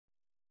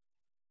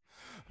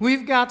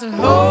We've got to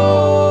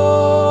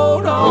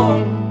hold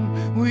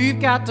on. We've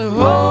got to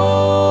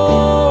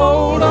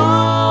hold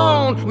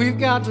on. We've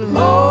got to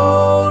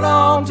hold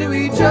on to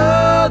each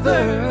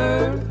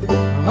other.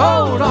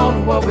 Hold on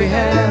to what we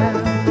have.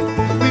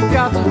 We've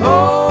got to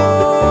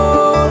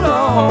hold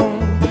on.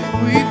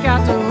 We've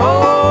got to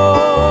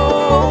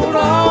hold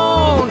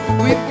on.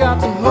 We've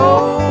got to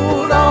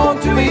hold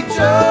on to each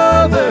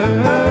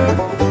other.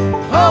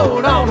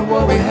 Hold on to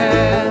what we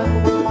have.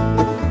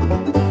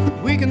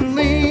 We can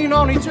lean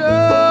on each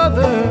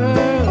other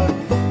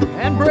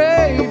and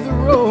brave the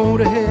road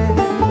ahead.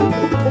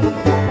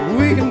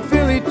 We can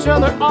fill each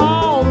other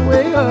all the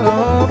way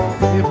up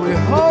if we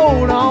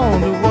hold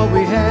on to what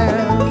we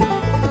have.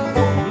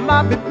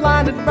 Might be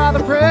blinded by the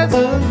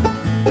present,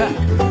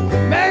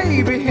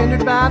 maybe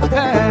hindered by the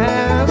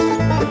past.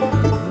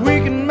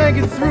 We can make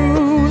it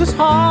through this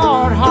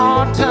hard,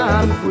 hard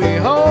time if we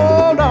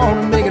hold on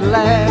and make it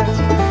last.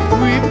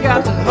 We've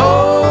got to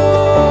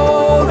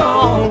hold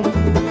on.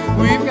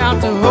 We've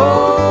got to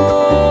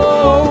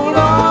hold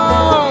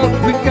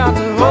on. We've got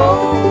to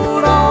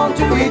hold on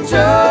to each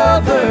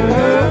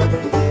other.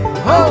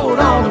 Hold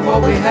on to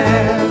what we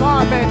have. All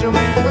right, Banjo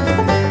Man.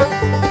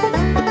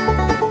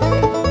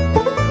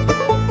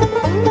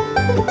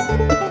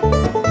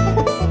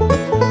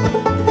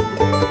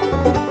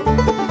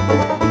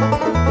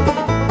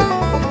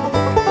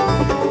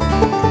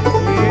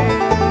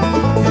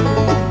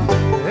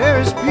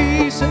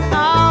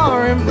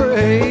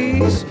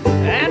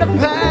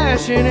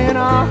 In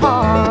our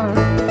heart,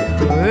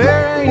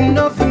 there ain't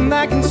nothing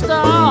that can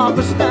stop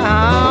us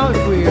now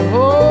if we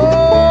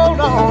hold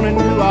on and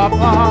do our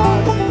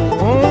part.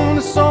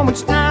 Only so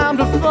much time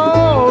to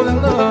fall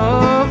in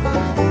love,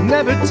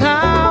 never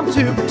time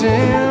to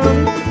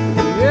pretend.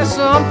 Yes,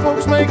 some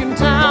folks making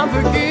time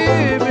for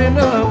giving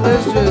up.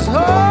 Let's just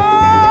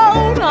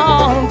hold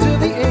on to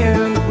the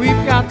end.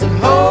 We've got to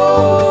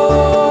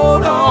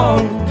hold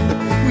on.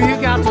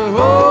 We've got to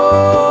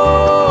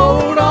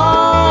hold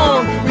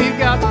on. We've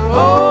got to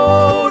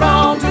hold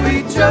on to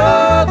each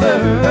other.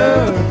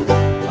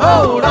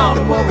 Hold on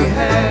to what we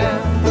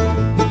have.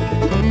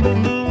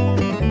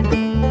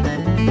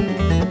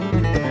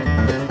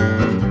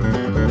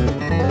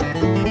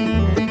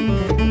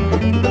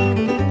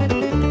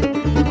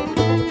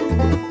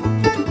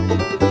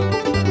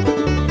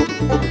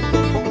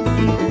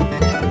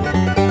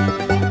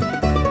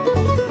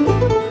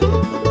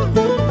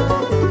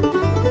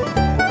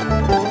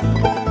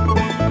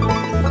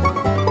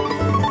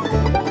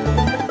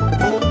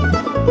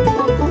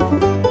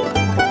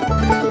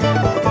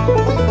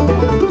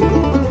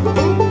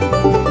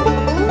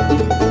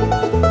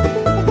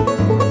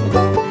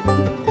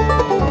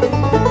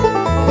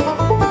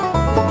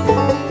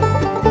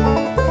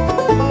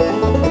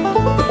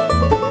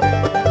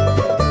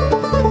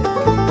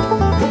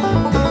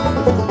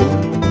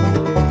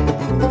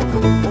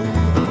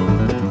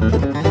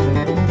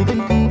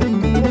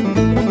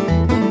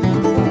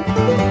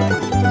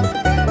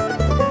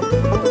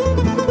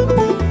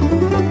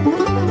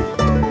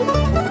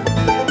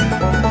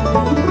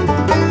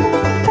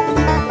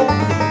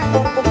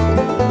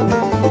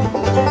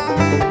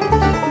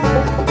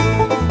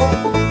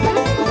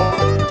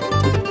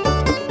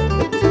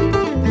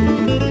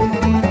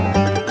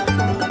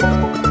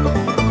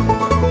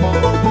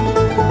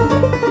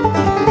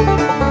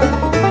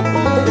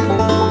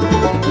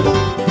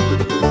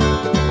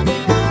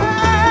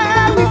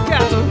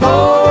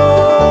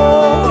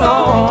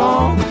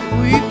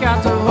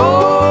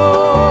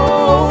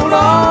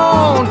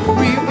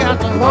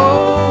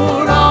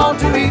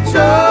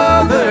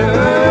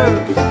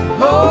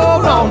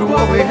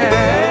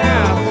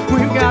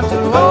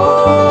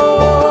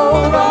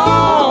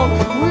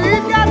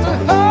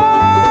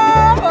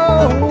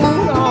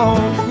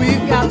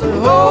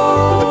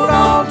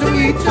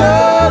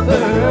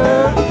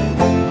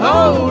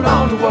 Hold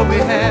on to what we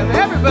have.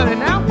 Everybody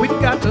now,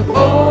 we've got to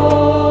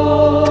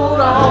hold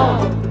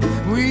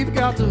on. We've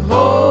got to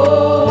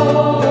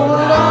hold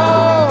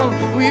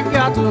on. We've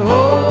got to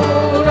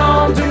hold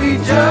on to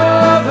each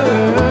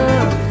other.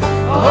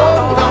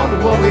 Hold on to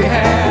what we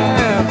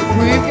have.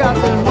 We've got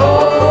to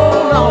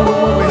hold on to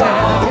what we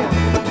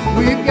have.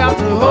 We've got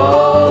to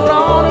hold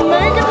on and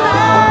make it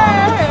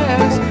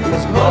last.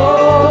 Just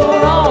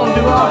hold on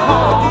to our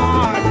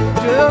heart.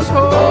 Just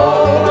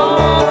hold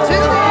on to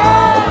the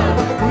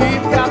end.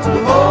 We've got to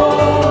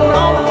hold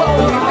on to what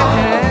we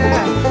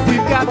have.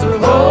 We've got to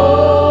hold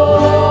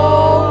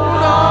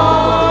on.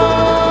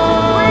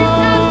 We've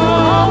got to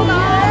hold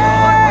on.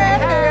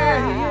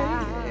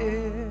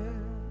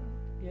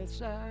 Yes,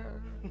 sir.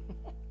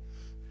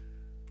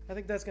 I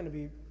think that's going to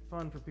be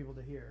fun for people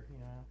to hear, you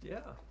know.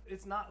 Yeah.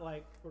 It's not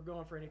like we're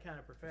going for any kind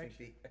of perfection. I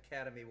think the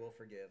Academy will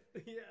forgive.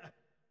 Yeah.